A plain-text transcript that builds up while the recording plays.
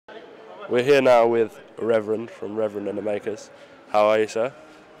We're here now with Reverend from Reverend and the Makers. How are you, sir?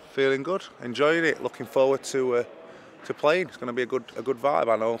 Feeling good, enjoying it. Looking forward to playing. It's going to be a good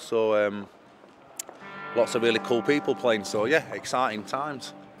vibe, and also lots of really cool people playing. So yeah, exciting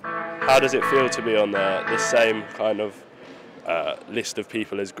times. How does it feel to be on the same kind of list of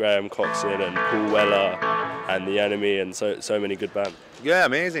people as Graham Coxon and Paul Weller and The Enemy and so many good bands? Yeah,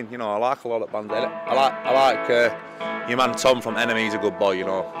 amazing. You know, I like a lot of bands. I like your man Tom from Enemy. He's a good boy. You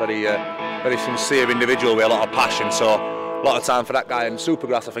know, very sincere individual with a lot of passion. So a lot of time for that guy. And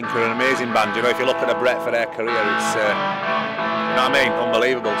Supergrass, I think, are an amazing band. You know, if you look at the breadth of their career, it's you know what I mean,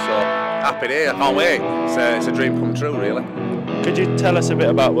 unbelievable. So happy day. I can't wait. It's a dream come true, really. Could you tell us a bit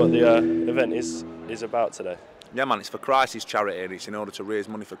about what the event is about today? Yeah, man, it's for Crisis charity, and it's in order to raise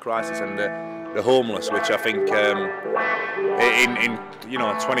money for Crisis and the homeless, which I think in you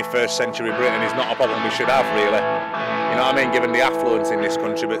know 21st century Britain is not a problem we should have, really. You know what I mean? Given the affluence in this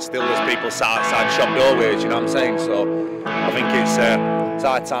country, but still there's people sat outside shop doorways. You know what I'm saying? So I think it's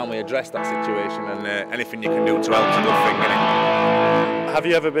high time we address that situation, and anything you can do to help is a good thing, innit? Have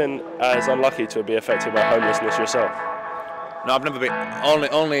you ever been as unlucky to be affected by homelessness yourself? No, I've never been,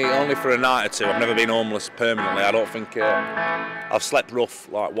 only for a night or two. I've never been homeless permanently. I don't think, I've slept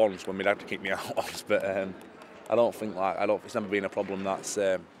rough like once when my dad had to keep me out once, but I don't think it's never been a problem that's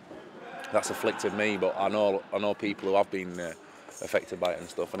afflicted me, but I know people who have been affected by it and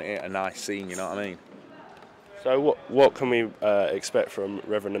stuff, and it ain't a nice scene, you know what I mean? So what can we expect from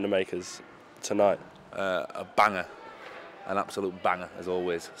Reverend and the Makers tonight? A banger, an absolute banger as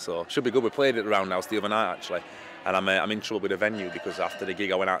always, so should be good. We played at the Roundhouse the other night actually. And I'm in trouble with the venue because after the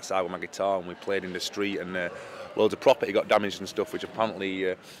gig I went outside with my guitar and we played in the street, and loads of property got damaged and stuff, which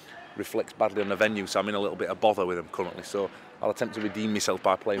apparently reflects badly on the venue, so I'm in a little bit of bother with them currently. So I'll attempt to redeem myself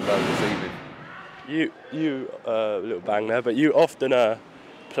by playing well this evening. You little bang there, but you often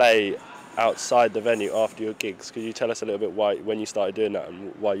play outside the venue after your gigs. Could you tell us a little bit when you started doing that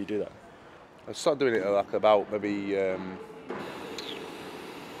and why you do that? I started doing it like about maybe, let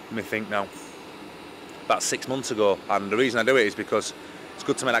me think now, about 6 months ago, and the reason I do it is because it's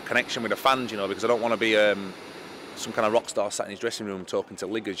good to make that connection with the fans, you know, because I don't want to be some kind of rock star sat in his dressing room talking to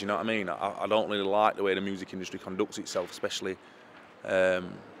liggers, you know what I mean? I don't really like the way the music industry conducts itself, especially you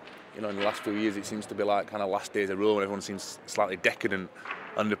know, in the last few years it seems to be like kind of last days of Rome, and everyone seems slightly decadent,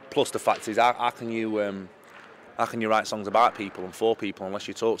 and plus the fact is how can you write songs about people and for people unless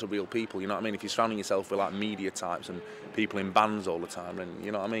you talk to real people, you know what I mean? If you're surrounding yourself with like media types and people in bands all the time, then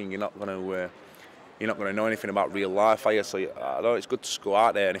you know what I mean, you're not going to know anything about real life, are you? So I know it's good to go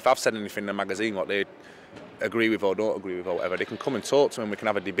out there, and if I've said anything in a magazine what they agree with or don't agree with or whatever, they can come and talk to me and we can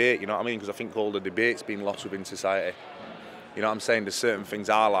have a debate, you know what I mean? Because I think all the debate's been lost within society. You know what I'm saying? There's certain things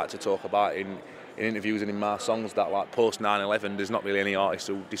I like to talk about in interviews and in my songs that, like post 9/11, there's not really any artists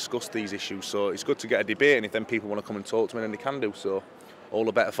who discuss these issues, so it's good to get a debate, and if then people want to come and talk to me then they can do so, all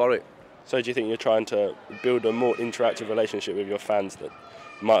the better for it. So do you think you're trying to build a more interactive relationship with your fans that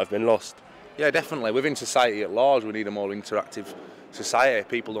might have been lost? Yeah, definitely. Within society at large, we need a more interactive society.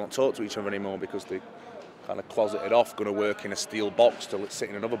 People don't talk to each other anymore because they kind of closeted off, going to work in a steel box to sit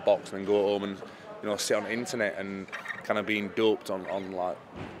in another box and then go home and, you know, sit on the internet and kind of being doped on like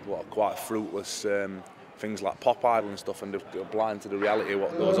what quite fruitless things like Pop Idol and stuff, and they're blind to the reality of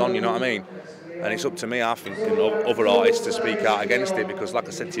what goes on, you know what I mean? And it's up to me, I think, and other artists to speak out against it, because like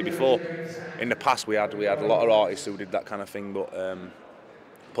I said to you before, in the past we had a lot of artists who did that kind of thing, but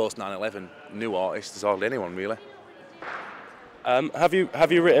post 9/11, new artists, there's hardly anyone really. Have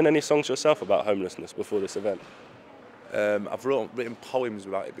you written any songs yourself about homelessness before this event? I've written poems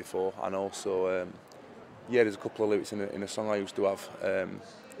about it before, and also yeah, there's a couple of lyrics in a song I used to have.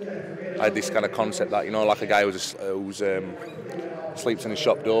 I had this kind of concept that, you know, like a guy who sleeps in a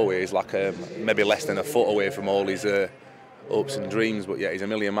shop doorway is like maybe less than a foot away from all his hopes and dreams, but yeah, he's a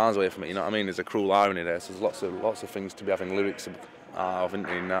million miles away from it. You know what I mean? There's a cruel irony there. So there's lots of things to be having lyrics of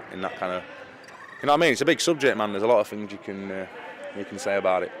in that kind of. You know what I mean? It's a big subject, man. There's a lot of things you can say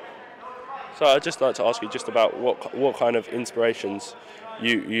about it. So I'd just like to ask you just about what kind of inspirations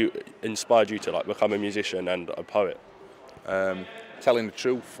you inspired you to like become a musician and a poet. Telling the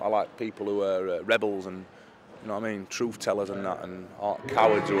truth. I like people who are rebels and, you know what I mean, truth tellers and that, and aren't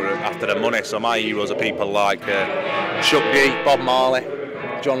cowards who are after the money. So my heroes are people like Chuck D, Bob Marley,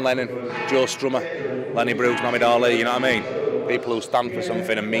 John Lennon, Joe Strummer, Lenny Bruce, Muhammad Ali, you know what I mean? People who stand for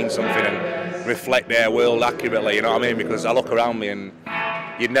something and mean something and reflect their world accurately, you know what I mean? Because I look around me and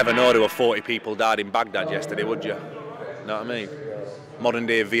you'd never know there were 40 people died in Baghdad yesterday, would you? You know what I mean? Modern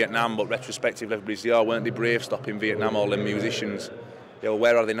day Vietnam, but retrospectively everybody's, yeah, weren't they brave stopping Vietnam, all them musicians? Yeah, well,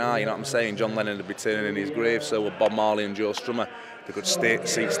 where are they now? You know what I'm saying? John Lennon would be turning in his grave, so were Bob Marley and Joe Strummer. the good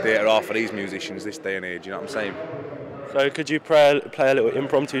seats theatre are for these musicians this day and age. You know what I'm saying? So could you play a little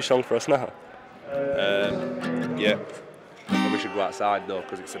impromptu song for us now? Yeah. Maybe we should go outside though,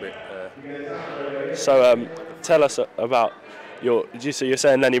 because it's a bit. So tell us about your. So you're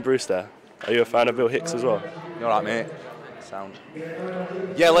saying Lenny Bruce there? Are you a fan of Bill Hicks as well? You all right, mate? Sound.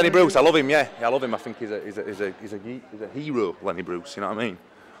 Yeah, Lenny Bruce. I love him. Yeah, I love him. I think he's a hero, Lenny Bruce. You know what I mean?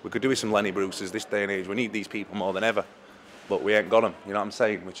 We could do with some Lenny Bruces this day and age. We need these people more than ever, but we ain't got them. You know what I'm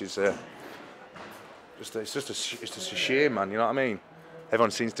saying? Which is it's just a shame, man. You know what I mean?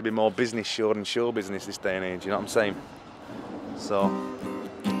 Everyone seems to be more business show than show business this day and age. You know what I'm saying? So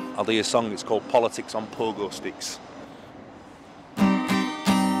I'll do a song. It's called Politics on Pogo Sticks. You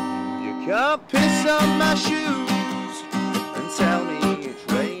can't piss on my shoes and tell me it's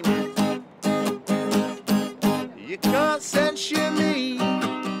raining. You can't censure me.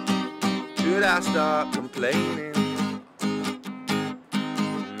 Should I start complaining?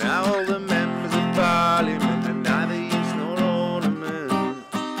 Now all the members of Parliament are neither use nor ornament.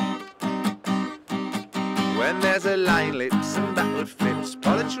 When there's a line lips and backward flips,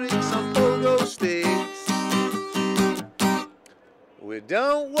 politics on pogo sticks. We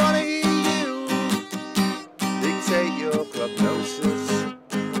don't want to hear you dictate your prognosis.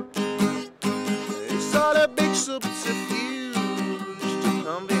 It's all a big subterfuge to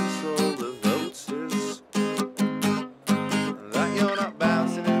convince all the voters that you're not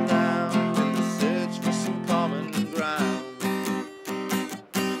bouncing around in the search for some common ground.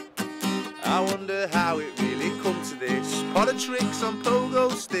 I wonder how it really come to this, politics on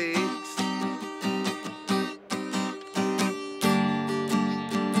pogo sticks.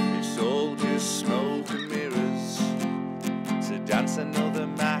 It's all just smoke and mirrors to dance another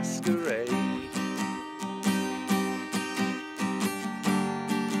masquerade.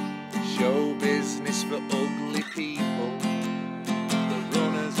 Show business for ugly people, the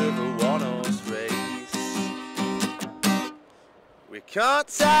runners of a one-horse race. We can't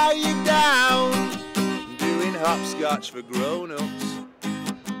tie you down, doing hopscotch for grown-ups.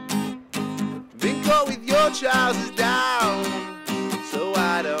 Been caught with your trousers down, so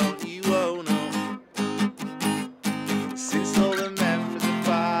why don't you own up? Since all the members of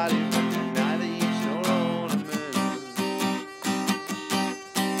Parliament are neither use nor ornaments,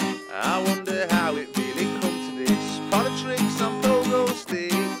 I wonder how it really come to this, politics on pogo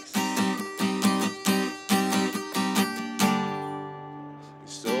sticks.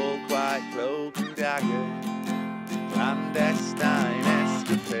 It's all quite cloak and dagger, clandestine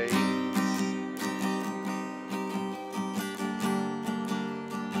escapades.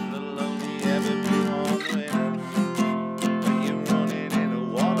 There'll only ever be one winner when you're running in a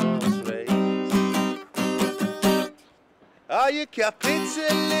one-horse race. Are you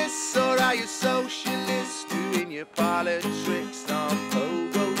capitalists or are you socialists doing your parlour tricks on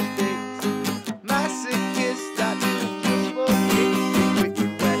pogo sticks? Masochists that do just for kicks,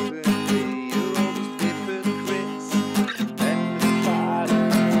 wicked weaponry, you're always hypocrites. Members of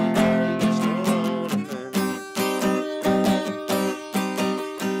Parliament, neither no ornament.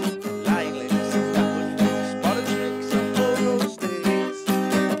 Lying lips and backward flips, politics on pogo sticks.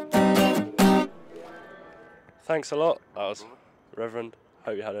 Thanks a lot. That was Reverend.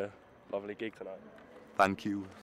 Hope you had a lovely gig tonight. Thank you.